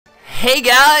Hey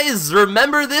guys,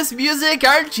 remember this music?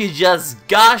 Aren't you just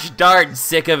gosh darn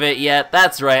sick of it yet?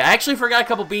 That's right, I actually forgot a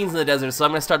couple beans in the desert, so I'm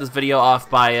gonna start this video off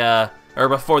by, or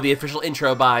before the official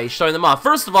intro by showing them off.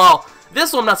 First of all,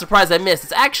 this one I'm not surprised I missed.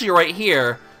 It's actually right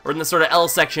here, or in the sort of L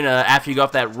section after you go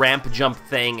off that ramp jump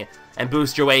thing and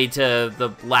boost your way to the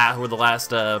where the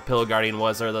last Pillow Guardian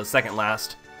was, or the second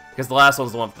last, because the last one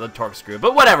was the one with the torque screw,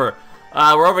 but whatever.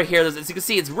 We're over here. As you can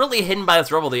see, it's really hidden by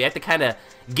this rubble. You have to kind of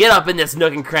get up in this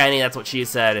nook and cranny, that's what she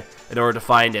said, in order to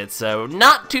find it. So,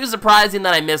 not too surprising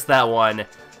that I missed that one.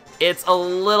 It's a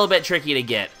little bit tricky to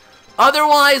get.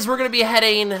 Otherwise, we're going to be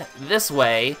heading this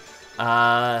way,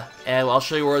 and I'll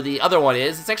show you where the other one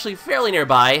is. It's actually fairly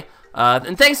nearby.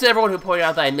 And thanks to everyone who pointed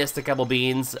out that I missed a couple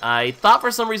beans. I thought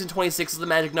for some reason 26 is the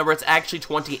magic number. It's actually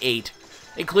 28,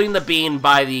 including the bean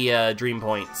by the dream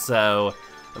point. So,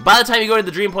 by the time you go to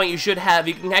the dream point, you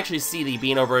can actually see the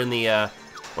bean over in the,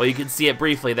 well, you can see it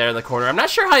briefly there in the corner. I'm not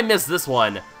sure how I missed this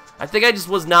one. I think I just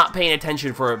was not paying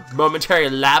attention for a momentary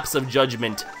lapse of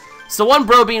judgment. So one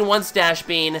bro bean, one stash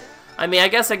bean. I mean, I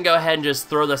guess I can go ahead and just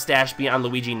throw the stash bean on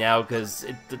Luigi now, because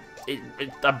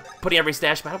I'm putting every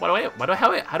stash bean. How do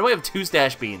I have two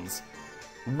stash beans?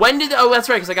 Oh, that's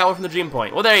right, because I got one from the dream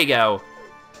point. Well, there you go.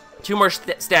 Two more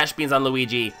stash beans on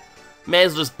Luigi. May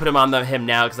as well just put him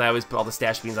now, because I always put all the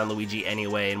stash beans on Luigi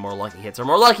anyway, and more lucky hits are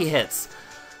more lucky hits.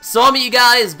 So I'll meet you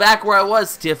guys back where I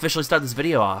was to officially start this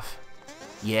video off.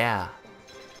 Yeah.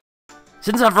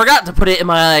 Since I forgot to put it in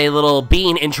my little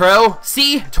bean intro,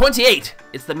 see? 28!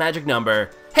 It's the magic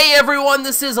number. Hey everyone,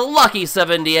 this is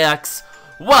LuckySevenDX.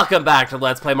 Welcome back to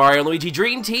Let's Play Mario & Luigi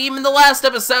Dream Team. In the last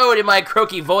episode, in my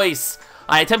croaky voice,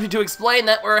 I attempted to explain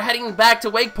that we're heading back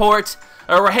to Wakeport,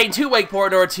 or we're heading to Wakeport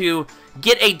in order to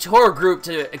get a tour group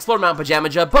to explore Mount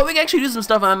Pajamaja, but we can actually do some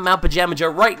stuff on Mount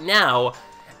Pajamaja right now,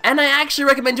 and I actually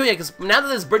recommend doing it, because now that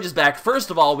this bridge is back, first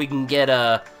of all, we can get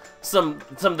some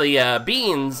of the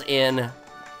beans in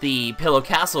the Pillow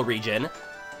Castle region,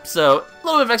 so a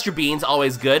little bit of extra beans,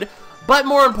 always good, but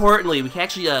more importantly, we can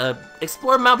actually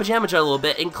explore Mount Pajamaja a little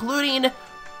bit, including,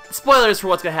 spoilers for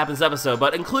what's going to happen in this episode,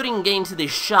 but including getting to the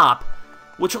shop,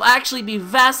 which will actually be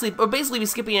basically be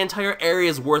skipping an entire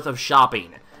area's worth of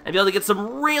shopping, and be able to get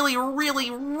some really, really,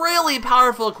 really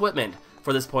powerful equipment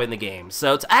for this point in the game.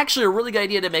 So it's actually a really good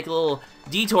idea to make a little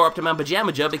detour up to Mount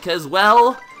Pajamaja because,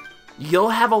 well, you'll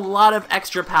have a lot of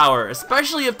extra power,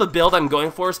 especially if the build I'm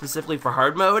going for, specifically for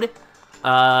hard mode,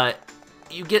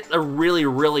 you get a really,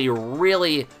 really,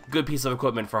 really good piece of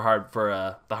equipment for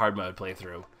the hard mode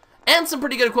playthrough. And some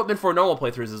pretty good equipment for normal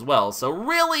playthroughs as well. So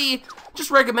really,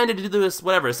 just recommended to do this,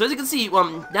 whatever. So as you can see,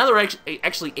 now that we're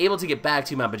actually able to get back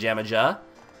to Mount Pajamaja,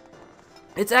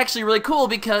 it's actually really cool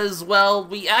because, well,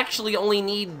 we actually only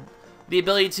need the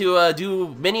ability to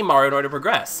do Mini Mario in order to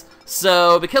progress.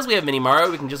 So, because we have Mini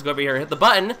Mario, we can just go over here and hit the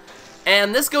button,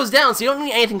 and this goes down, so you don't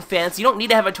need anything fancy. You don't need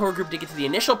to have a tour group to get to the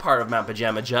initial part of Mount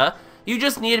Pajamaja. You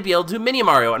just need to be able to do Mini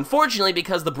Mario. Unfortunately,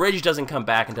 because the bridge doesn't come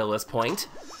back until this point,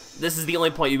 this is the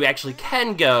only point you actually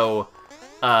can go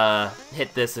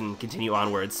hit this and continue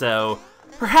onward. So,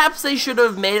 perhaps they should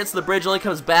have made it so the bridge only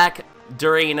comes back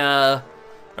during,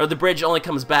 or the bridge only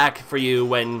comes back for you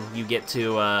when you get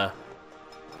to,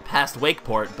 past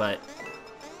Wakeport, but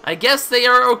I guess they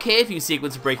are okay if you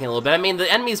sequence breaking a little bit. I mean,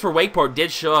 the enemies for Wakeport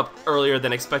did show up earlier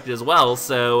than expected as well,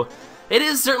 so it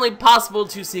is certainly possible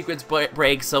to sequence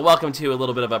break, so welcome to a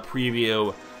little bit of a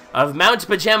preview of Mount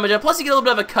Pajamaja. Plus, you get a little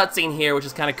bit of a cutscene here, which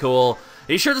is kind of cool.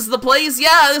 Are you sure this is the place?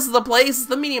 Yeah, this is the place. It's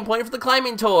the meeting point for the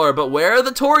climbing tour, but where are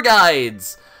the tour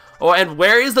guides? Oh, and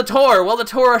where is the tour? Well, the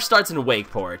tour starts in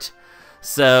Wakeport.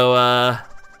 So,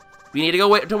 we need to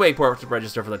go to Wakeport to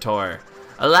register for the tour.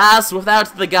 Alas,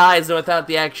 without the guides and without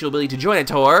the actual ability to join a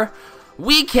tour,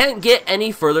 we can't get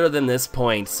any further than this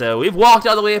point. So, we've walked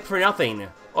all the way up for nothing.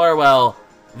 Or, well,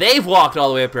 they've walked all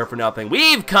the way up here for nothing.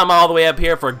 We've come all the way up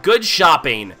here for good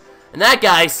shopping. And that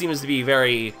guy seems to be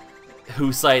very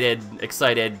who-sighted,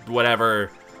 excited,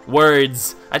 whatever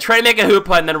words. I try to make a who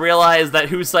pun and then realize that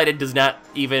who-sighted does not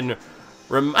even...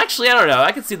 Actually, I don't know.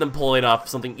 I could see them pulling off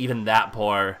something even that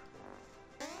poor.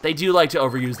 They do like to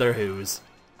overuse their who's.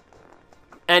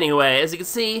 Anyway, as you can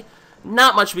see,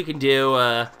 not much we can do.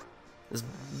 This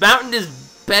mountain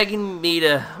is begging me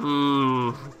to...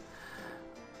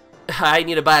 I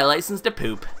need to buy a license to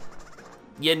poop.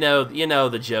 You know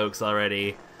the jokes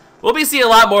already. We'll be seeing a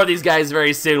lot more of these guys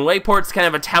very soon. Wakeport's kind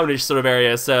of a townish sort of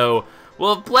area, so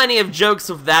we'll have plenty of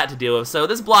jokes of that to deal with. So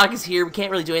this block is here. We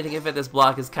can't really do anything if it. This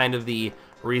block is kind of the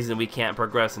reason we can't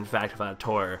progress, in fact, without a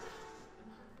tour.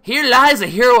 Here lies a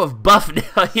hero of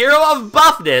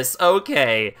buffness.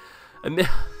 Okay.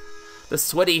 The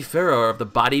sweaty furrow of the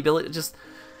bodybuilder. Just...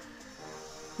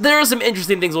 there are some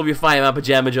interesting things we'll be finding about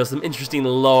Pajamaja, some interesting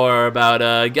lore about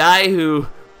a guy who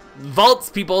vaults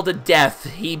people to death.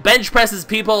 He bench presses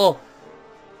people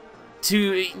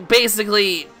to,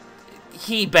 basically,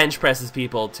 he bench presses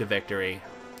people to victory.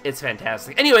 It's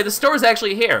fantastic. Anyway, the store's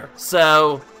actually here,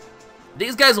 so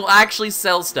these guys will actually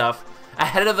sell stuff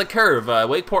ahead of the curve.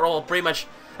 Wakeport will pretty much,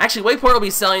 actually Wakeport will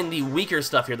be selling the weaker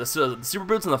stuff here, the super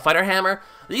boots and the fighter hammer.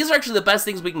 These are actually the best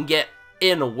things we can get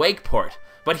in Wakeport.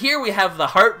 But here we have the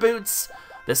heart boots,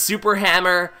 the super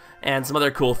hammer, and some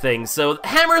other cool things. So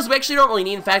hammers we actually don't really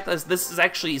need. In fact, this is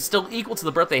actually still equal to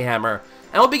the birthday hammer.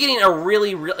 And we'll be getting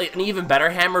an even better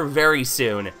hammer very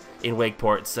soon in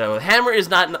Wakeport. So hammer is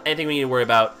not anything we need to worry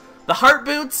about. The heart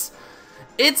boots,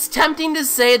 it's tempting to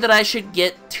say that I should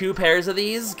get 2 pairs of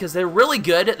these because they're really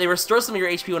good. They restore some of your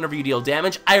HP whenever you deal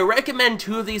damage. I recommend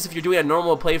 2 of these if you're doing a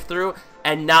normal playthrough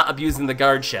and not abusing the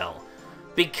guard shell.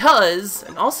 Because,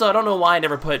 and also I don't know why I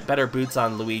never put better boots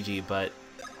on Luigi, but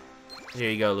here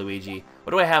you go, Luigi.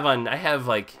 What do I have on? I have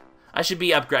like, I should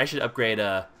upgrade.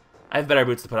 I have better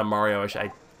boots to put on Mario.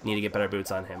 I need to get better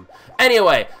boots on him.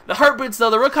 Anyway, the heart boots though,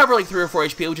 they recover like 3 or 4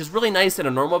 HP, which is really nice in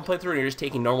a normal playthrough, and you're just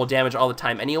taking normal damage all the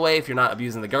time anyway if you're not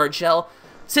abusing the guard shell.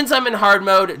 Since I'm in hard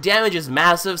mode, damage is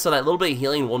massive, so that little bit of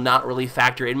healing will not really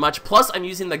factor in much. Plus, I'm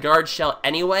using the guard shell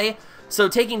anyway, so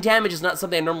taking damage is not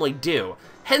something I normally do.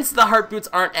 Hence, the heart boots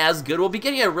aren't as good. We'll be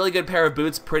getting a really good pair of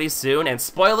boots pretty soon, and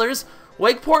spoilers,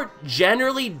 Wakeport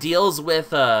generally deals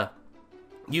with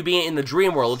you being in the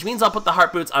dream world, which means I'll put the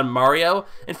heart boots on Mario.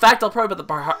 In fact, I'll probably put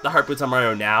the heart boots on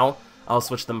Mario now. I'll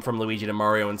switch them from Luigi to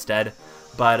Mario instead.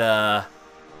 But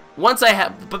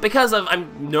because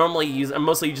I'm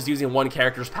mostly just using one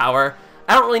character's power,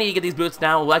 I don't really need to get these boots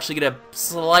now. We'll actually get a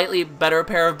slightly better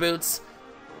pair of boots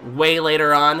way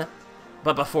later on,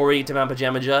 but before we get to Mount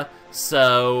Pajamaja.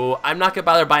 So I'm not gonna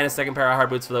bother buying a second pair of hard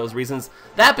boots for those reasons.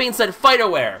 That being said, fighter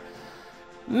wear.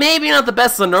 Maybe not the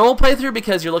best in the normal playthrough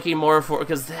because you're looking more for,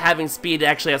 because having speed to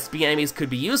actually have speed enemies could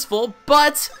be useful,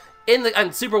 but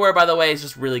on super wear, by the way, is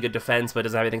just really good defense, but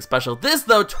doesn't have anything special. This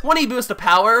though, 20 boost of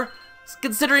power,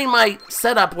 considering my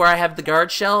setup where I have the guard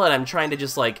shell and I'm trying to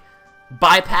just like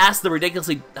bypass the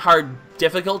ridiculously hard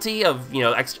difficulty of, you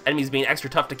know, enemies being extra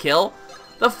tough to kill.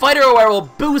 The fighter wear will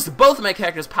boost both of my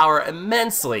characters' power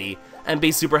immensely and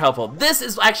be super helpful. This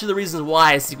is actually the reason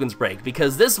why I sequence break,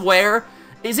 because this wear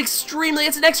is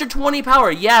it's an extra 20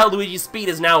 power. Yeah, Luigi's speed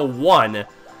is now 1,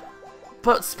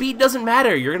 but speed doesn't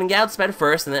matter. You're gonna get outsped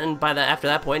first, and then after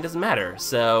that point, it doesn't matter.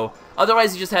 So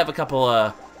otherwise, you just have a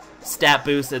couple stat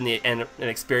boosts and an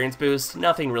experience boost.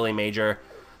 Nothing really major.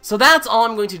 So that's all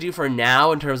I'm going to do for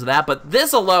now in terms of that. But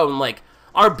this alone, like,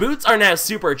 our boots are now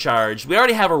supercharged. We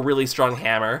already have a really strong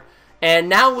hammer, and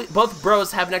now both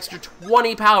bros have an extra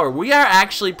 20 power. We are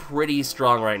actually pretty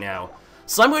strong right now.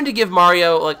 So I'm going to give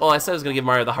Mario, I said I was going to give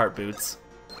Mario the heart boots,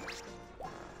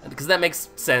 because that makes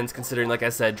sense considering, like I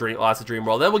said, lots of Dream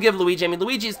World. Then we'll give Luigi, I mean,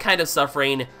 Luigi's kind of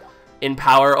suffering in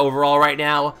power overall right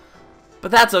now,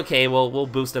 but that's okay. We'll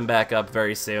boost him back up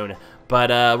very soon.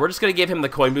 But we're just going to give him the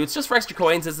coin boots just for extra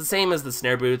coins. It's the same as the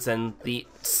snare boots, and the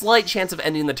slight chance of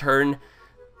ending the turn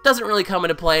doesn't really come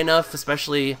into play enough,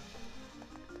 especially...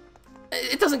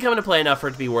 It doesn't come into play enough for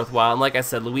it to be worthwhile, and like I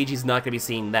said, Luigi's not going to be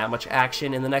seeing that much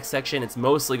action in the next section. It's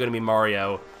mostly going to be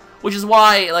Mario, which is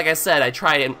why, like I said, I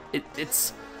tried, and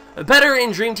it's better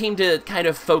in Dream Team to kind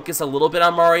of focus a little bit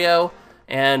on Mario.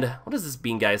 And what does this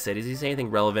bean guy say? Does he say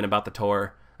anything relevant about the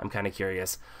tour? I'm kind of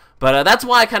curious. But that's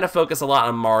why I kind of focus a lot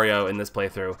on Mario in this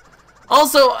playthrough.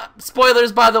 Also,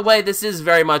 spoilers, by the way, this is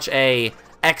very much a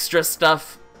extra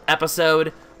stuff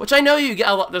episode, which I know you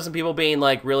get there's some people being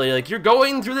like, really, like, you're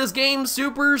going through this game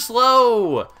super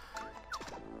slow.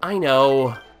 I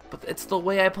know, but it's the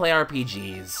way I play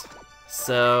RPGs.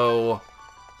 So,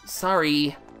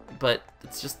 sorry, but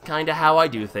it's just kind of how I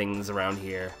do things around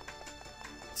here.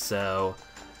 So,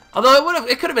 although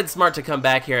it could have been smart to come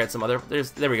back here at some other,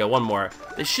 there we go, one more.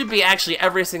 There should be actually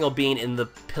every single bean in the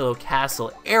Pillow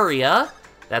Castle area.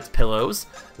 That's pillows,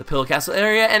 the Pillow Castle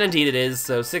area, and indeed it is,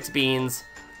 so 6 beans.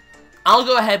 I'll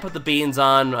go ahead and put the beans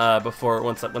on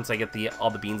once I get all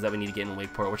the beans that we need to get in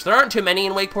Wakeport, which there aren't too many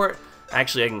in Wakeport.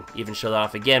 Actually, I can even show that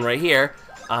off again right here.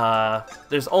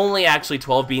 There's only actually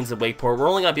 12 beans in Wakeport. We're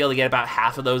only going to be able to get about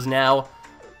half of those now,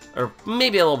 or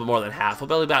maybe a little bit more than half. We'll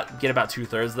be able to get about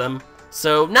 2/3 of them.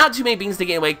 So not too many beans to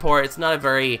get in Wakeport. It's not a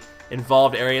very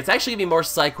involved area. It's actually going to be more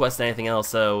side quests than anything else,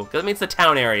 so, because I mean, it's the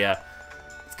town area.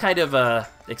 It's kind of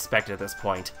expected at this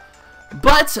point.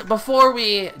 But before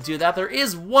we do that, there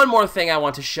is one more thing I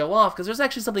want to show off, because there's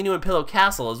actually something new in Pillow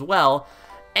Castle as well,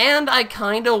 and I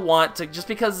kind of want to, just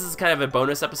because this is kind of a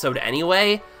bonus episode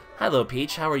anyway. Hello,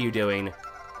 Peach, how are you doing?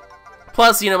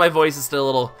 Plus, you know, my voice is still a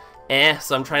little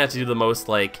so I'm trying not to do the most,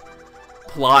 like,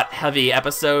 plot-heavy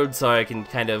episode, so I can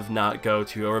kind of not go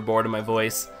too overboard in my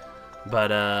voice.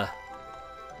 But,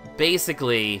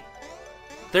 basically,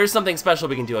 there's something special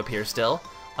we can do up here still.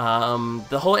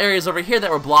 The whole areas over here that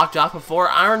were blocked off before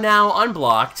are now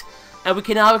unblocked, and we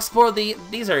can now explore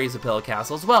these areas of Pillow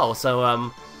Castle as well.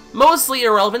 So, mostly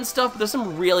irrelevant stuff, but there's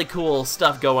some really cool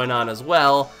stuff going on as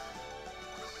well.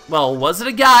 Well, was it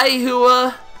a guy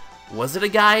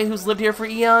who's lived here for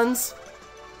eons?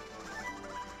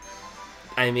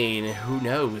 I mean, who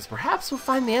knows? Perhaps we'll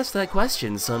find the answer to that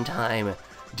question sometime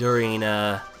during,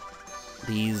 the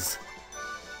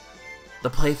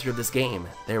playthrough of this game.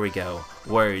 There we go.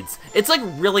 Words. It's like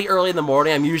really early in the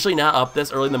morning. I'm usually not up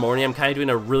this early in the morning. I'm kind of doing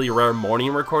a really rare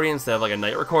morning recording instead of like a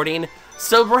night recording.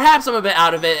 So perhaps I'm a bit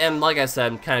out of it, and like I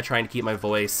said, I'm kind of trying to keep my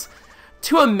voice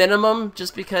to a minimum,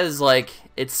 just because, like,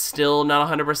 it's still not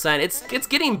 100%. It's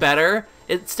getting better.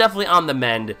 It's definitely on the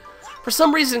mend. For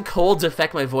some reason, colds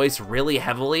affect my voice really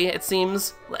heavily, it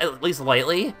seems. At least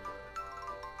lightly.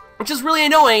 Which is really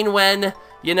annoying when,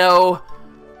 you know,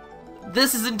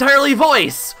 this is entirely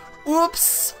voice.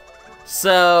 Oops.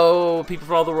 So, people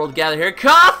from all the world gather here.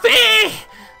 Coffee!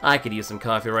 I could use some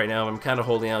coffee right now. I'm kind of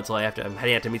holding out until I'm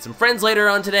heading out to meet some friends later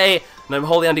on today, and I'm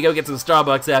holding on to go get some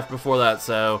Starbucks after before that,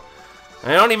 so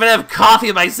I don't even have coffee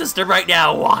with my sister right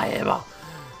now. Why am I?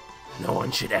 No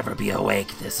one should ever be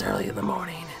awake this early in the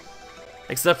morning.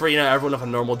 Except for, you know, everyone with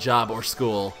a normal job or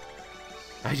school.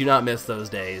 I do not miss those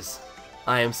days.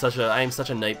 I am such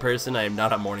a night person. I am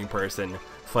not a morning person.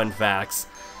 Fun facts.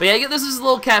 But yeah, this is a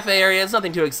little cafe area. It's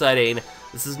nothing too exciting.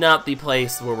 This is not the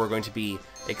place where we're going to be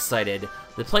excited.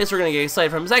 The place we're going to get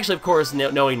excited from is actually, of course,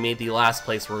 knowing me, the last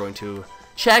place we're going to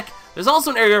check. There's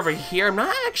also an area over here. I'm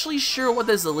not actually sure what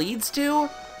this leads to,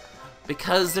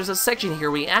 because there's a section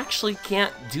here we actually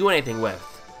can't do anything with.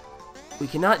 We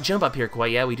cannot jump up here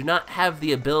quite yet. We do not have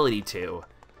the ability to.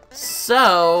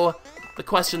 So, the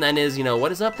question then is, you know,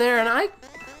 what is up there? And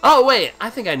oh, wait, I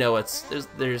think I know what's...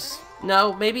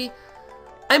 No, maybe?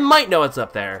 I might know what's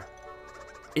up there.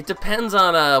 It depends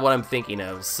on what I'm thinking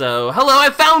of. So, hello, I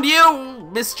found you,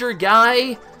 Mr.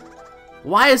 Guy.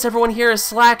 Why is everyone here a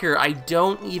slacker? I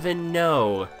don't even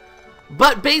know.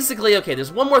 But basically, okay,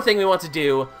 there's one more thing we want to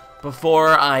do before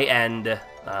I end,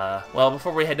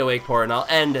 before we head to Wakeport, and I'll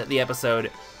end the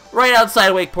episode right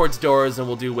outside Wakeport's doors, and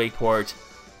we'll do Wakeport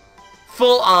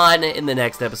full on in the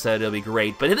next episode. It'll be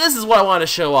great. But this is what I want to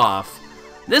show off.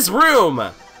 This room!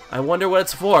 I wonder what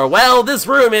it's for. Well, this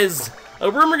room is a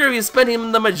room we're going to be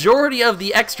spending the majority of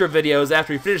the extra videos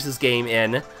after we finish this game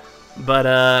in. But,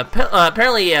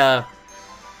 apparently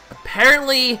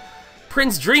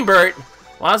Prince Dreambert,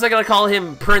 why was I going to call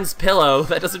him Prince Pillow?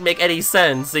 That doesn't make any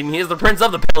sense. I mean, he's the prince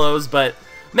of the pillows, but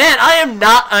man, I am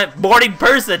not a morning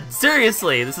person.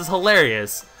 Seriously, this is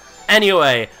hilarious.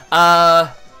 Anyway,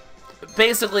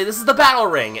 basically, this is the battle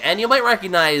ring, and you might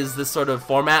recognize this sort of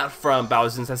format from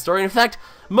Bowser's Inside Story. In fact,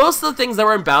 most of the things that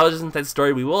were in Bowser's Inside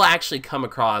Story we will actually come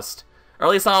across, or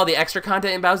at least all the extra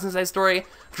content in Bowser's Inside Story.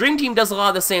 Dream Team does a lot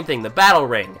of the same thing, the battle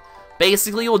ring.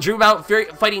 Basically, you'll dream about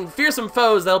fighting fearsome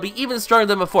foes that'll be even stronger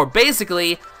than before.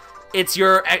 Basically, it's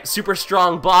your super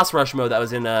strong boss rush mode that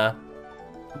was in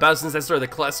Bowser's Inside Story, the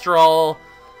cholesterol,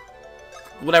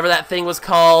 whatever that thing was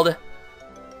called.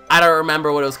 I don't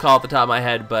remember what it was called at the top of my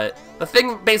head, but the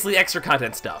thing, basically extra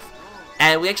content stuff.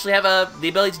 And we actually have the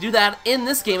ability to do that in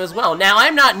this game as well. Now,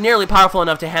 I'm not nearly powerful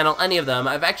enough to handle any of them.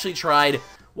 I've actually tried,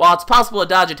 while it's possible to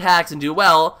dodge attacks and do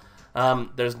well,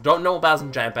 there's no battles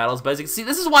and giant battles, but as you can see,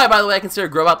 this is why, by the way, I consider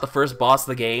Grobot the first boss of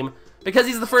the game, because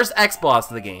he's the first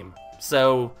X-boss of the game.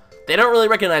 So, they don't really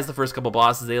recognize the first couple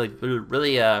bosses. They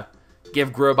really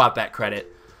give Grobot that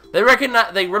credit. They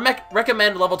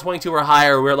recommend level 22 or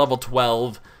higher. We're at level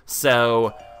 12,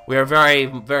 so we are very,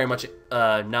 very much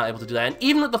not able to do that. And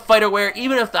even with the fighter wear,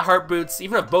 even if the heart boots,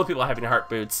 even if both people are having heart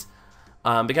boots,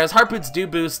 because heart boots do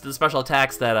boost the special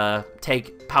attacks that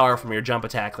take power from your jump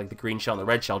attack, like the green shell and the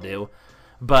red shell do.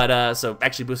 But so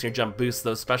actually boosting your jump boosts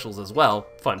those specials as well.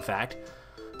 Fun fact.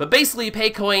 But basically, you pay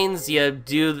coins. You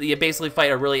basically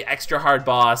fight a really extra hard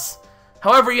boss.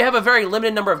 However, you have a very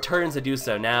limited number of turns to do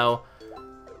so. Now,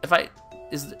 if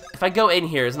I go in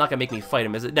here, it's not gonna make me fight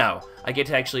him, is it? No, I get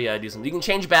to actually do something. You can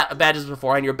change badges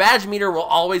beforehand. Your badge meter will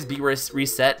always be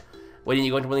reset when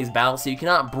you go into one of these battles, so you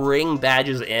cannot bring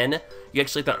badges in. You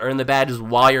actually have to earn the badges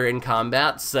while you're in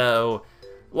combat. So,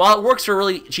 while it works for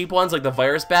really cheap ones like the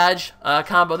virus badge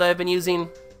combo that I've been using,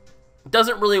 it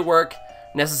doesn't really work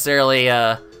necessarily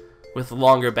with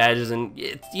longer badges, and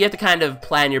you have to kind of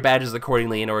plan your badges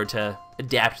accordingly in order to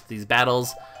adapt to these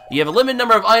battles. You have a limited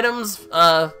number of items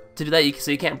to do that,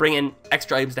 so you can't bring in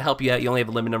extra items to help you out. You only have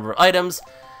a limited number of items.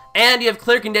 And you have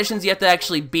clear conditions. You have to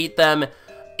actually beat them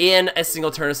in a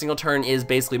single turn. A single turn is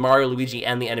basically Mario, Luigi,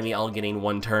 and the enemy all getting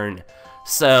 1 turn.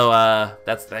 So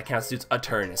that constitutes a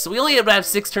turn. So we only have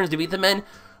 6 turns to beat them in.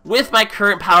 With my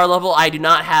current power level, I do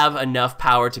not have enough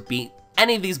power to beat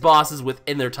any of these bosses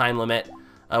within their time limit.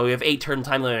 We have 8-turn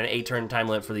time limit and 8-turn time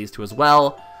limit for these two as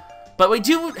well. But we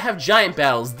do have giant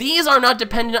battles. These are not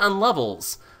dependent on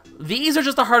levels. These are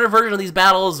just a harder version of these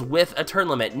battles with a turn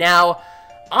limit. Now,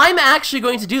 I'm actually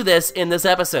going to do this in this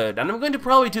episode, and I'm going to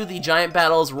probably do the giant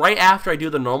battles right after I do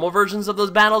the normal versions of those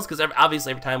battles, because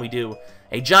obviously every time we do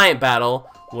a giant battle,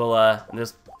 we'll, and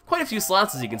there's quite a few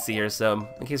slots as you can see here, so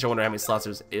in case you're wondering how many slots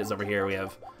there is over here, we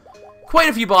have quite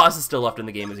a few bosses still left in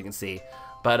the game as you can see.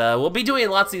 But we'll be doing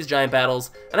lots of these giant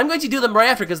battles, and I'm going to do them right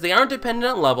after because they aren't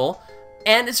dependent on level,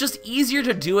 and it's just easier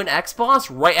to do an X boss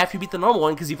right after you beat the normal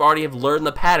one because you've already have learned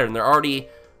the pattern. They're already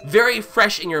very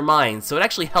fresh in your mind, so it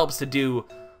actually helps to do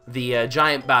the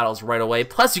giant battles right away,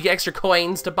 plus you get extra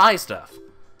coins to buy stuff.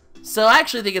 So I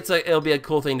actually think it'll be a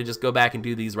cool thing to just go back and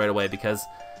do these right away because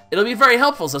it'll be very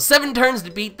helpful. So 7 turns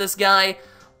to beat this guy.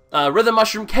 Rhythm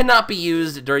Mushroom cannot be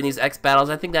used during these X battles.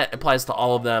 I think that applies to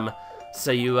all of them.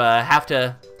 So you have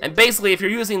to, and basically if you're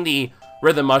using the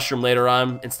Rhythm Mushroom later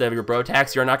on instead of your Bro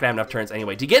Tax, you're not going to have enough turns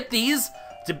anyway. To get these,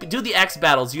 to do the X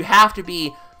battles, you have to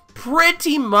be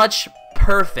pretty much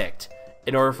perfect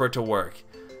in order for it to work.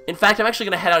 In fact, I'm actually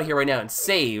going to head out here right now and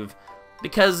save,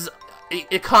 because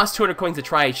it costs 200 coins to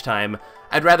try each time.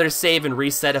 I'd rather save and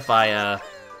reset if I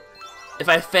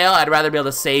fail, I'd rather be able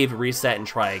to save, reset, and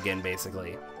try again,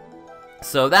 basically.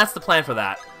 So that's the plan for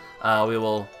that. We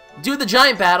will do the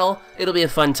giant battle, it'll be a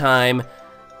fun time,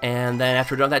 and then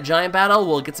after we're done with that giant battle,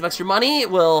 we'll get some extra money,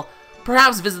 we'll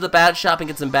perhaps visit the badge shop and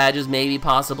get some badges, maybe,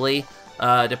 possibly,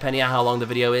 depending on how long the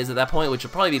video is at that point, which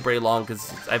will probably be pretty long,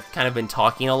 because I've kind of been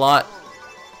talking a lot.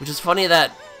 Which is funny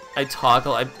that I talk a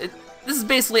lot. This is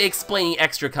basically explaining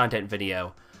extra content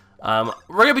video. We're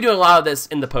going to be doing a lot of this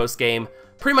in the post-game.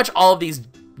 Pretty much all of these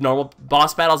normal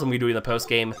boss battles I'm going to be doing in the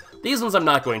post-game. These ones I'm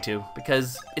not going to,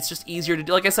 because it's just easier to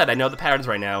do. Like I said, I know the patterns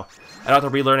right now. I don't have to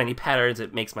relearn any patterns.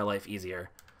 It makes my life easier.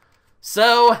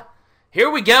 So, here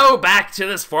we go, back to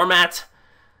this format.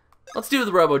 Let's do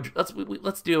the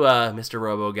let's do Mr.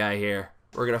 Robo guy here.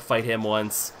 We're going to fight him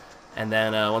once. And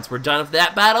then once we're done with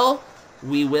that battle,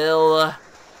 we will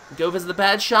go visit the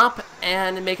badge shop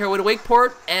and make our way to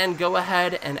Wakeport and go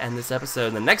ahead and end this episode.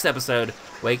 In the next episode,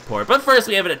 Wakeport. But first,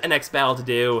 we have an X battle to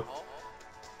do.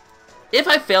 If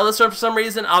I fail this one for some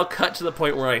reason, I'll cut to the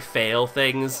point where I fail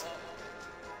things,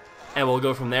 and we'll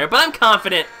go from there. But I'm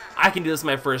confident I can do this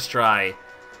my first try.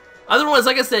 Otherwise,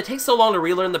 like I said, it takes so long to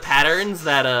relearn the patterns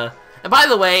that, and by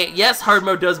the way, yes, hard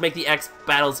mode does make the X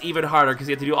battles even harder because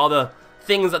you have to do all the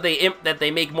things that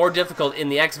they make more difficult in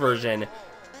the X version.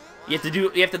 You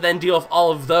have to then deal with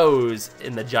all of those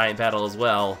in the giant battle as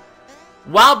well,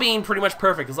 while being pretty much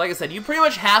perfect. Because like I said, you pretty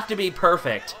much have to be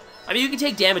perfect. I mean, you can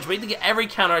take damage, but you have to get every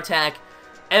counterattack.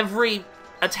 Every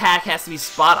attack has to be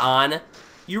spot on.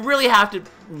 You really have to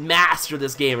master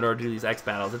this game in order to do these X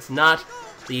battles. It's not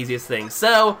the easiest thing.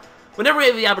 So, whenever we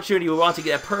have the opportunity, we want to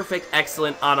get a perfect,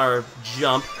 excellent on our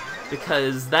jump,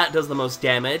 because that does the most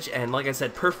damage, and like I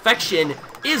said, perfection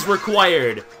is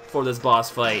required for this boss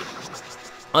fight.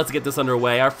 Let's get this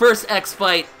underway. Our first X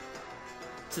fight,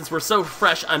 since we're so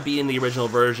fresh on beating the original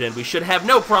version, we should have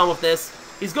no problem with this.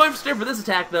 He's going straight for this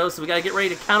attack, though, so we gotta get ready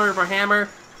to counter with our hammer.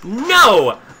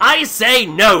 No! I say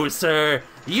no, sir!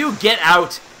 You get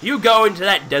out, you go into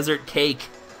that desert cake,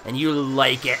 and you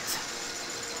like it.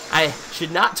 I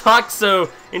should not talk so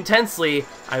intensely.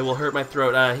 I will hurt my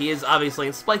throat. He is obviously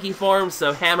in spiky form,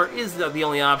 so hammer is the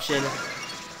only option.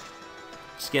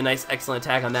 Just get a nice, excellent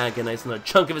attack on that. Get a nice another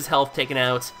chunk of his health taken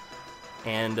out.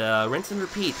 And rinse and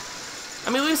repeat.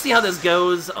 I mean, we'll see how this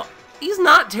goes. He's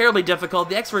not terribly difficult.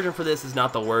 The X version for this is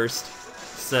not the worst.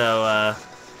 So,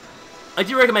 I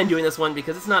do recommend doing this one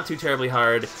because it's not too terribly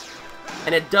hard.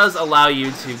 And it does allow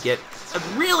you to get a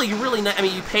really, really nice... I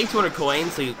mean, you pay 200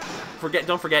 coins, so you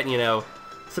don't forget, you know,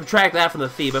 subtract that from the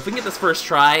fee. But if we can get this first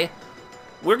try,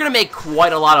 we're going to make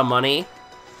quite a lot of money.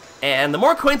 And the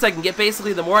more coins I can get,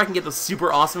 basically, the more I can get the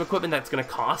super awesome equipment that's going to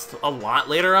cost a lot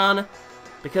later on.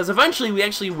 Because eventually, we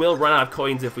actually will run out of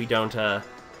coins if we don't,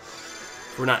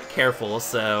 if we're not careful.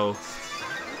 So,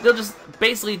 they'll just,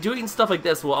 basically, doing stuff like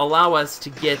this will allow us to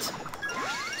get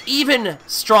even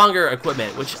stronger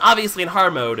equipment, which obviously in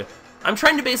hard mode, I'm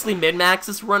trying to basically min-max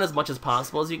this run as much as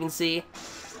possible, as you can see.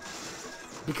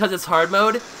 Because it's hard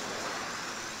mode,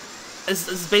 this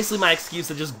is basically my excuse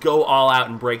to just go all out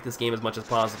and break this game as much as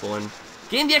possible, and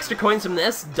getting the extra coins from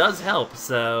this does help,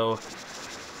 so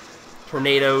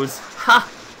tornadoes. Ha!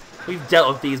 We've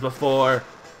dealt with these before.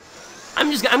 I'm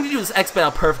gonna do this X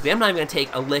battle perfectly. I'm not even gonna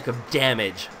take a lick of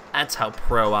damage. That's how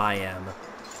pro I am.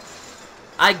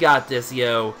 I got this,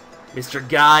 yo. Mr.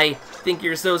 Guy, think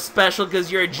you're so special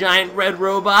because you're a giant red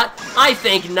robot? I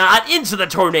think not. Into the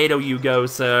tornado you go,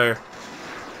 sir.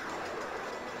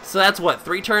 So that's what,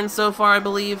 3 turns so far, I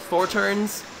believe? 4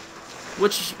 turns?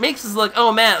 Which makes us look,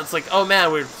 oh man, it's like, oh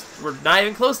man, we're not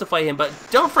even close to fight him, but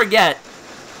don't forget,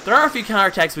 there are a few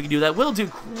counterattacks we can do that will do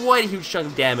quite a huge chunk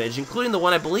of damage, including the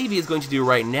one I believe he is going to do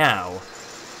right now.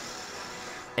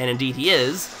 And indeed he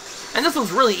is. And this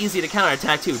one's really easy to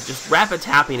counterattack too. Just rapid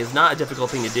tapping is not a difficult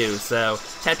thing to do, so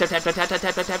tap tap tap tap tap tap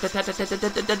tap tap tap tap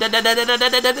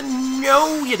tap tap.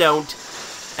 No, you don't.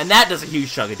 And that does a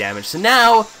huge chunk of damage. So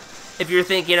now, if you're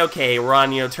thinking, okay, we're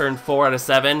on, you know, turn 4 out of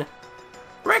 7,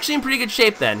 we're actually in pretty good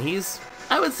shape then. He's,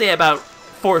 I would say, about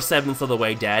 4/7 of the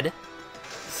way dead.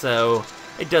 So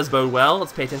it does bode well.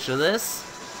 Let's pay attention to this.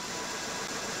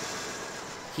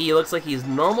 He looks like he's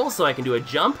normal, so I can do a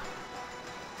jump.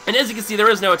 And as you can see,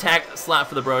 there is no attack slot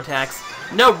for the bro attacks.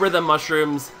 No rhythm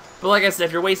mushrooms. But like I said,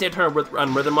 if you're wasting a turn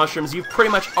on rhythm mushrooms, you've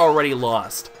pretty much already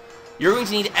lost. You're going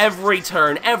to need every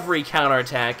turn, every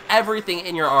counterattack, everything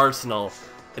in your arsenal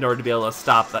in order to be able to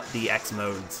stop the X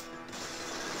modes.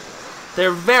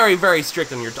 They're very, very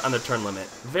strict on the turn limit.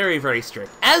 Very, very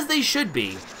strict. As they should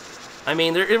be. I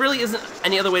mean, it really isn't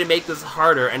any other way to make this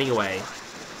harder anyway,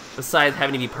 besides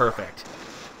having to be perfect.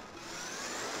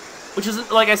 Which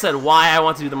is, like I said, why I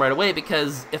want to do them right away,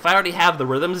 because if I already have the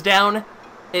rhythms down,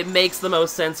 it makes the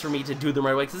most sense for me to do them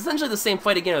right away, because it's essentially the same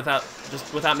fight again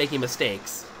without making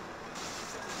mistakes.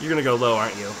 You're gonna go low,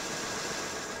 aren't you?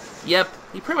 Yep,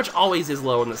 he pretty much always is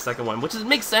low in the second one, which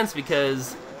makes sense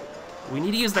because we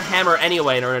need to use the hammer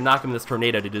anyway in order to knock him in this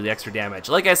tornado to do the extra damage.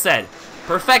 Like I said,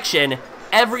 perfection,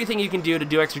 everything you can do to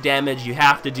do extra damage, you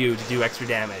have to do extra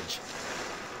damage.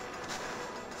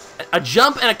 A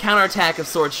jump and a counterattack of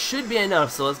sorts should be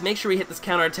enough, so let's make sure we hit this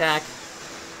counterattack.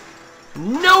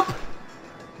 Nope!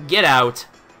 Get out.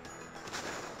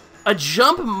 A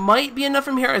jump might be enough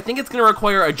from here. I think it's going to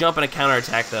require a jump and a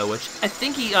counterattack, though, which I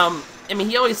think he, I mean,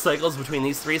 he always cycles between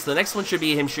these 3, so the next one should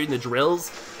be him shooting the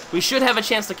drills. We should have a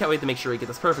chance to wait to make sure we get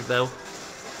this perfect, though.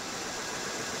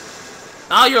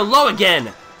 Oh, you're low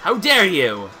again! How dare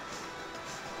you!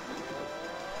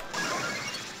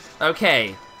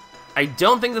 Okay. I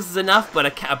don't think this is enough, but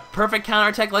a perfect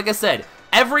counterattack, like I said,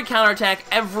 every counterattack,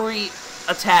 every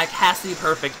attack has to be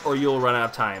perfect or you'll run out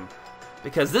of time.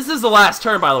 Because this is the last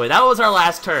turn, by the way. That was our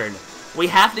last turn. We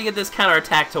have to get this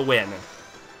counterattack to win.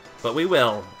 But we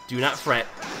will. Do not fret.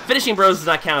 Finishing Bros does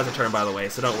not count as a turn, by the way,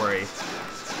 so don't worry.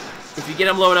 If you get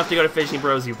him low enough to go to Finishing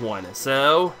Bros, you've won.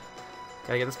 So,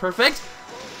 gotta get this perfect.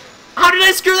 How did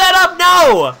I screw that up?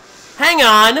 No! Hang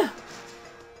on.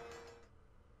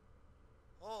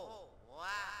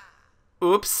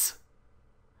 Oops.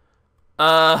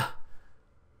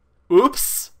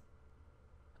 Oops.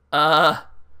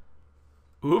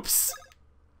 Oops.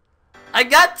 I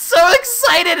got so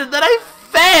excited and then I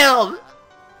failed!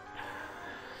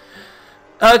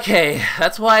 Okay,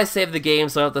 that's why I saved the game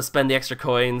so I don't have to spend the extra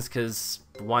coins, because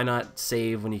why not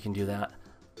save when you can do that?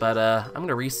 But, I'm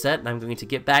gonna reset and I'm going to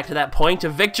get back to that point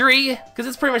of victory, because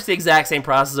it's pretty much the exact same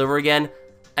process over again,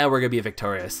 and we're gonna be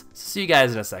victorious. So see you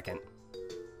guys in a second.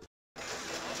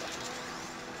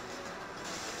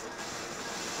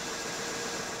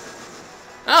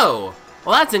 Oh,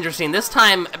 well that's interesting. This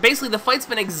time, basically the fight's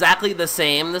been exactly the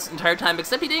same this entire time,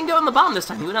 except he didn't go on the bottom this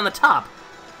time, he went on the top.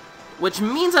 Which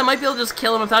means I might be able to just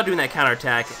kill him without doing that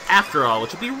counterattack, after all,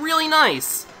 which would be really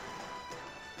nice.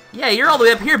 Yeah, you're all the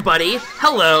way up here, buddy.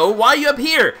 Hello, why are you up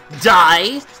here?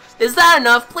 Die? Is that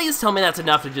enough? Please tell me that's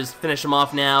enough to just finish him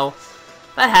off now.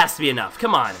 That has to be enough.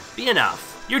 Come on, be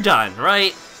enough. You're done,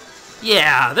 right?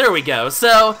 Yeah, there we go.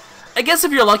 So, I guess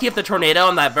if you're lucky with the tornado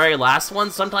on that very last one,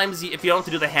 sometimes if you don't have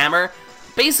to do the hammer,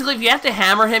 basically if you have to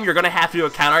hammer him, you're going to have to do a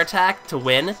counterattack to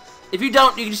win. If you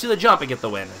don't, you can just do the jump and get the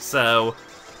win. So,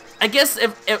 I guess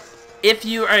if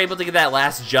you are able to get that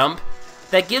last jump,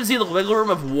 that gives you the wiggle room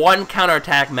of one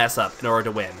counterattack mess up in order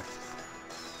to win.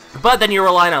 But then you're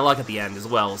relying on luck at the end as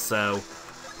well, so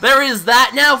there is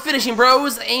that. Now, Finishing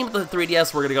Bros, aim at the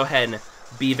 3DS, we're going to go ahead and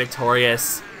be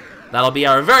victorious. That'll be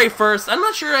our very first, I'm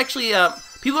not sure actually,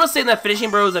 people are saying that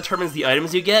Finishing Bros determines the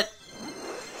items you get.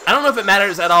 I don't know if it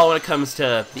matters at all when it comes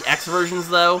to the X versions,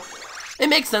 though. It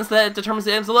makes sense that it determines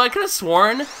the items, although I could have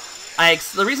sworn,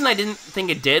 the reason I didn't think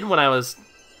it did when I was,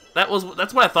 that's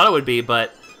what I thought it would be,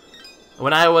 but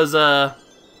when I was,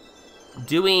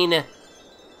 doing,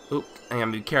 oop, I'm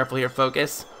gonna be careful here,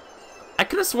 focus. I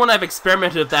could have sworn I've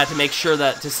experimented with that to make sure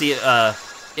that, to see,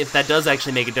 if that does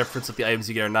actually make a difference with the items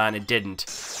you get or not, and it didn't.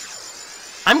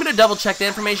 I'm gonna double check the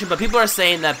information, but people are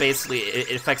saying that basically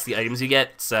it affects the items you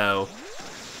get, so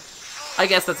I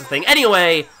guess that's the thing.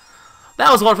 Anyway,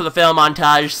 that was one for the fail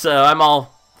montage, so I'm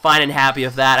all fine and happy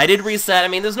with that. I did reset. I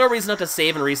mean, there's no reason not to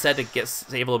save and reset to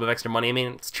save a little bit of extra money. I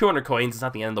mean, it's 200 coins. It's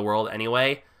not the end of the world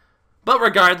anyway. But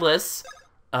regardless,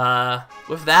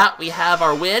 with that, we have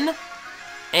our win.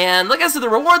 And like I said, the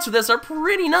rewards for this are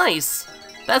pretty nice.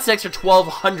 That's an extra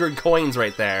 1,200 coins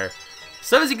right there.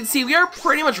 So as you can see, we are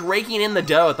pretty much raking in the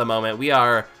dough at the moment. We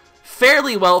are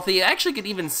fairly wealthy. I actually could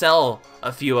even sell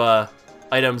a few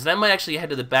items. And I might actually head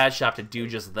to the badge shop to do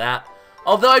just that.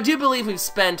 Although I do believe we've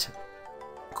spent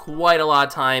quite a lot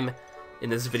of time in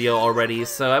this video already,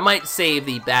 so I might save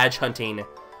the badge hunting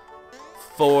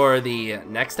for the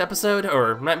next episode,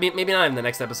 or maybe not even the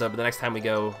next episode, but the next time we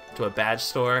go to a badge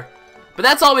store. But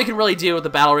that's all we can really do with the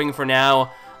battle ring for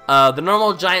now. The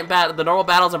normal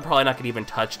battles I'm probably not gonna even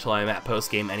touch till I'm at post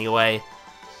game anyway.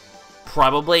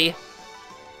 Probably.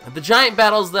 The giant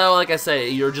battles, though, like I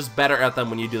said, you're just better at them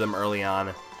when you do them early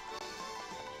on.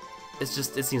 It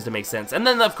seems to make sense. And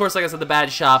then, of course, like I said, the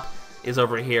badge shop is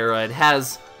over here. It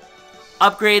has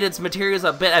upgraded its materials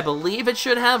a bit. I believe it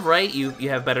should have, right? You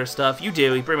have better stuff. You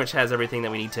do. He pretty much has everything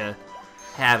that we need to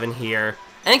have in here.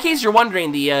 And in case you're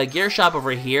wondering, the gear shop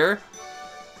over here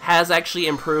has actually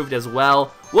improved as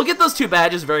well. We'll get those 2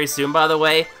 badges very soon, by the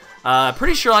way.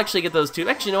 Pretty sure I'll actually get those 2.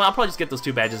 Actually, no, I'll probably just get those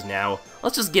 2 badges now.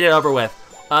 Let's just get it over with.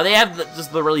 They have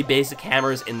just the really basic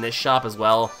hammers in this shop as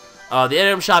well. The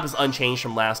item shop is unchanged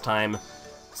from last time,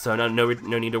 so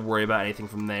no need to worry about anything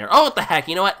from there. Oh, what the heck,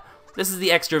 you know what? This is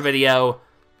the extra video.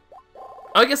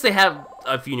 Oh, I guess they have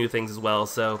a few new things as well,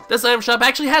 so this item shop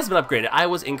actually has been upgraded. I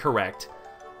was incorrect.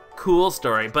 Cool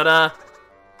story, but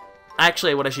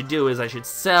actually what I should do is I should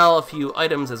sell a few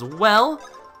items as well,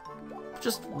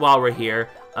 just while we're here,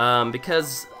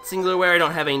 because singular wear I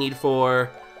don't have any need for.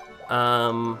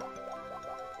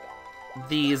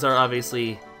 These are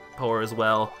obviously poor as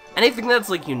well. Anything that's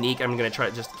like unique, I'm gonna try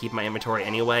just to keep my inventory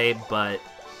anyway, but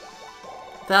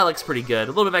that looks pretty good.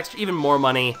 A little bit of extra, even more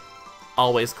money,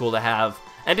 always cool to have.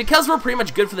 And because we're pretty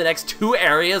much good for the next 2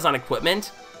 areas on equipment,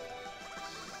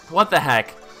 what the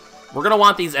heck? We're gonna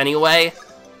want these anyway.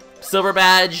 Silver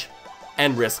badge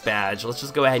and risk badge. Let's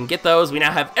just go ahead and get those. We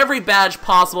now have every badge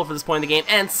possible for this point in the game,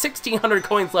 and 1,600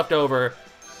 coins left over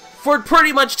for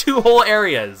pretty much 2 whole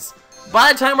areas.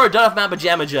 By the time we're done with Mount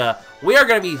Pajamaja, we are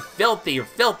going to be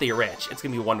filthy rich. It's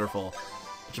going to be wonderful.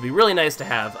 Which would be really nice to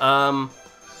have.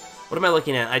 What am I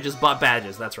looking at? I just bought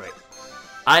badges, that's right.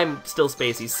 I'm still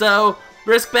spacey. So,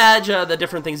 risk badge, the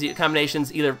different things,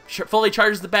 combinations, either fully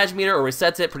charges the badge meter or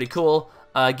resets it, pretty cool.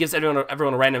 Gives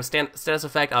everyone a random status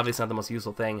effect, obviously not the most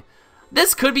useful thing.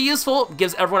 This could be useful,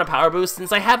 gives everyone a power boost.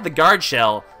 Since I have the guard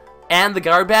shell and the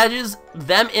guard badges,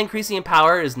 them increasing in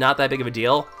power is not that big of a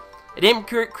deal. An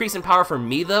increase in power for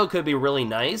me, though, could be really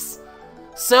nice.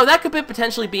 So that could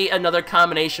potentially be another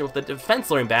combination with the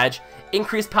defense learning badge.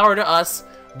 Increased power to us,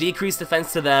 decreased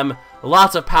defense to them,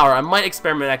 lots of power. I might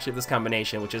experiment actually with this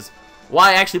combination, which is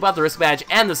why I actually bought the risk badge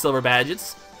and the silver badge.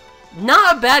 It's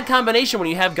not a bad combination when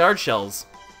you have guard shells.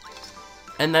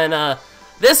 And then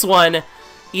this one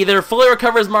either fully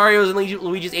recovers Mario's and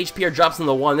Luigi's HP or drops them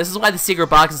to 1. This is why the secret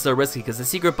box is so risky, because the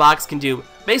secret box can do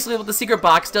basically what the secret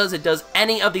box does. It does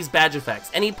any of these badge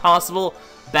effects. Any possible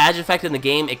badge effect in the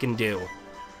game it can do.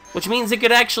 Which means it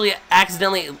could actually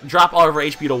accidentally drop all of our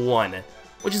HP to 1.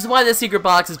 Which is why the secret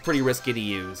box is pretty risky to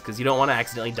use, because you don't want to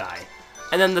accidentally die.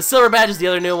 And then the silver badge is the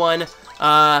other new one.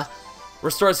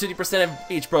 Restores 50% of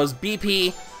each bro's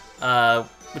BP,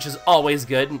 which is always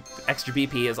good. Extra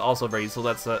BP is also very useful.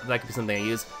 That could be something I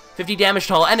use. 50 damage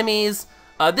to all enemies.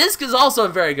 This is also a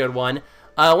very good one.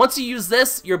 Once you use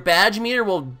this, your badge meter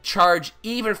will charge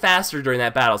even faster during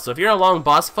that battle. So if you're in a long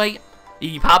boss fight,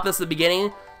 you pop this at the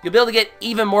beginning, you'll be able to get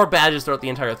even more badges throughout the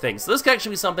entire thing. So this could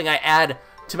actually be something I add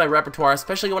to my repertoire,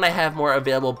 especially when I have more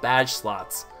available badge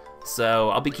slots. So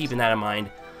I'll be keeping that in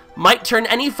mind. Might turn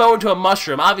any foe into a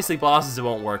mushroom. Obviously bosses it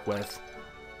won't work with.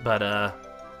 But,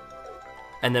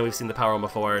 and then we've seen the power one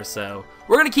before, so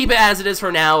we're going to keep it as it is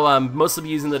for now, mostly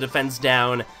using the defense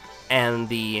down and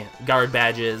the guard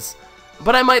badges.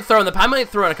 But I might throw in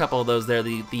a couple of those there.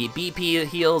 The BP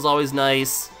heal is always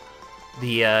nice.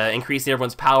 The increasing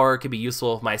everyone's power could be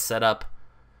useful with my setup.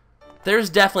 There's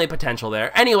definitely potential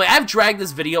there. Anyway, I've dragged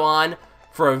this video on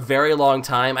for a very long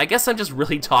time. I guess I'm just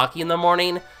really talky in the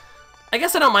morning. I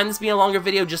guess I don't mind this being a longer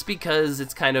video just because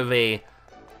it's kind of a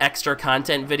extra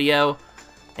content video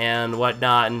and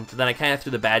whatnot, and then I kind of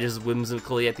threw the badges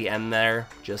whimsically at the end there,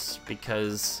 just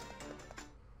because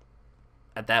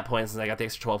at that point, since I got the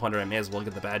extra 1,200, I may as well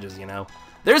get the badges, you know?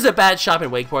 There's a bad shop in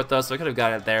Wakeport, though, so I could have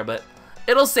gotten it there, but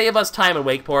it'll save us time in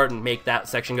Wakeport and make that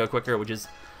section go quicker, which is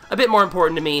a bit more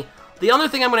important to me. The other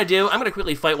thing I'm going to do, I'm going to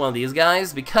quickly fight one of these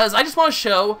guys, because I just want to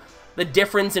show the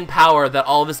difference in power that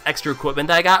all this extra equipment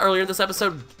that I got earlier in this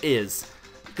episode is.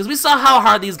 Because we saw how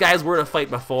hard these guys were to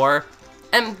fight before,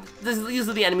 and these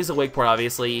are the enemies of Wakeport,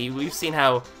 obviously. We've seen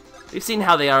how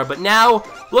they are, but now,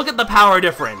 look at the power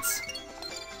difference.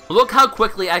 Look how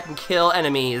quickly I can kill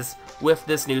enemies with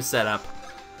this new setup.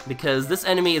 Because this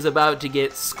enemy is about to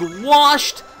get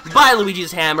squashed by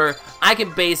Luigi's hammer. I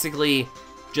can basically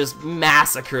just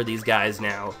massacre these guys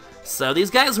now. So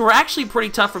these guys were actually pretty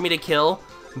tough for me to kill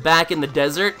back in the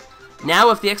desert. Now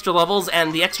with the extra levels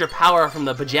and the extra power from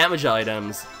the Pajamaja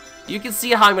items, you can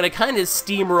see how I'm going to kind of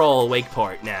steamroll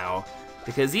Wakeport now.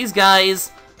 Because these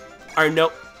guys are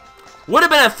would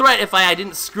have been a threat if I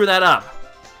didn't screw that up.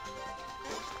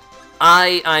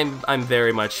 I'm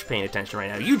very much paying attention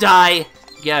right now. You die!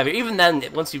 Yeah, even then,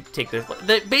 once you take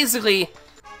basically,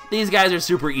 these guys are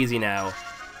super easy now.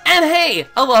 And hey,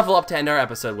 a level up to end our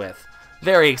episode with.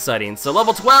 Very exciting. So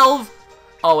level 12,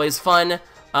 always fun.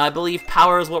 I believe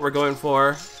power is what we're going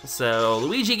for. So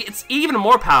Luigi gets even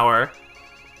more power.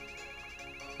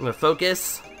 I'm gonna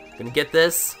focus. Gonna get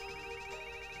this.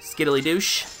 Skiddly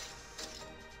douche.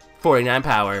 49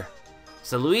 power.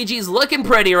 So Luigi's looking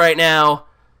pretty right now.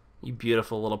 You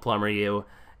beautiful little plumber, you.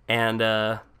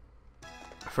 And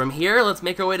from here, let's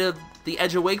make our way to the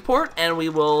edge of Wakeport, and we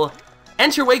will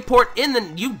enter Wakeport in the...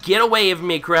 You get away from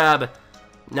me, crab.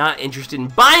 Not interested in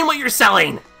buying what you're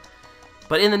selling.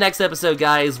 But in the next episode,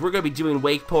 guys, we're going to be doing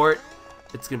Wakeport.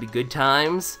 It's going to be good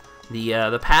times.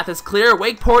 The path is clear.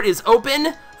 Wakeport is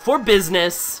open for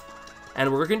business.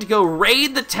 And we're going to go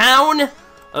raid the town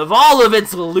of all of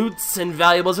its loots and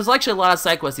valuables. There's actually a lot of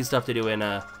side questy stuff to do in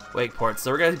Wakeport. So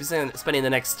we're going to be spending the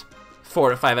next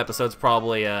 4 to 5 episodes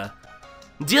probably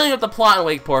dealing with the plot in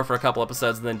Wakeport for a couple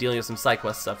episodes, and then dealing with some side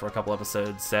quest stuff for a couple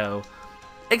episodes. So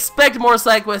expect more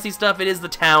side questy stuff. It is the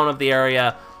town of the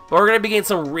area, but we're going to be getting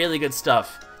some really good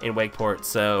stuff in Wakeport.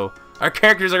 So our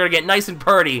characters are going to get nice and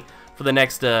purty for the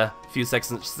next few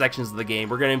sections of the game.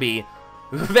 We're going to be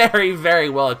very,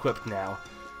 very well equipped now.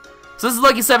 So this is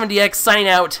LuckySevenDX signing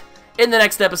out. In the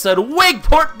next episode,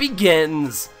 Wakeport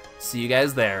begins. See you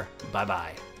guys there.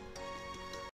 Bye-bye.